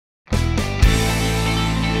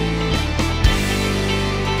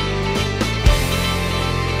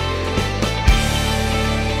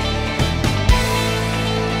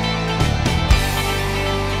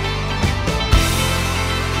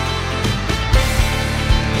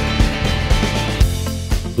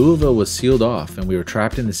Louisville was sealed off and we were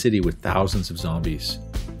trapped in the city with thousands of zombies.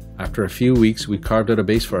 After a few weeks, we carved out a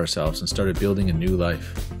base for ourselves and started building a new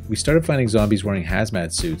life. We started finding zombies wearing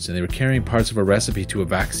hazmat suits, and they were carrying parts of a recipe to a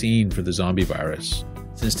vaccine for the zombie virus.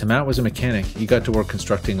 Since Tamat was a mechanic, he got to work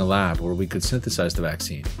constructing a lab where we could synthesize the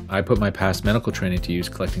vaccine. I put my past medical training to use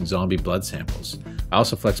collecting zombie blood samples. I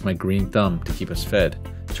also flexed my green thumb to keep us fed.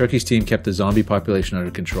 TurkeySteam kept the zombie population under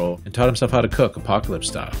control and taught himself how to cook apocalypse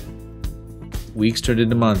style. Weeks turned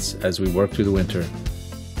into months as we worked through the winter,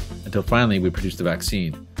 until finally we produced the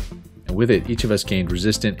vaccine. And with it, each of us gained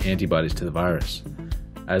resistant antibodies to the virus.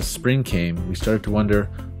 As spring came, we started to wonder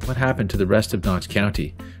what happened to the rest of Knox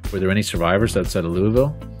County. Were there any survivors outside of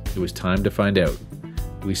Louisville? It was time to find out.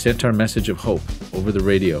 We sent our message of hope over the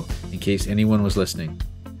radio in case anyone was listening.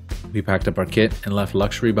 We packed up our kit and left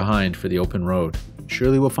luxury behind for the open road.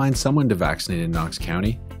 Surely we'll find someone to vaccinate in Knox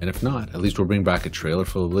County, and if not, at least we'll bring back a trailer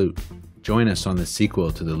full of loot. Join us on the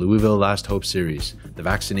sequel to the Louisville Last Hope series. The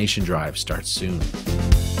vaccination drive starts soon.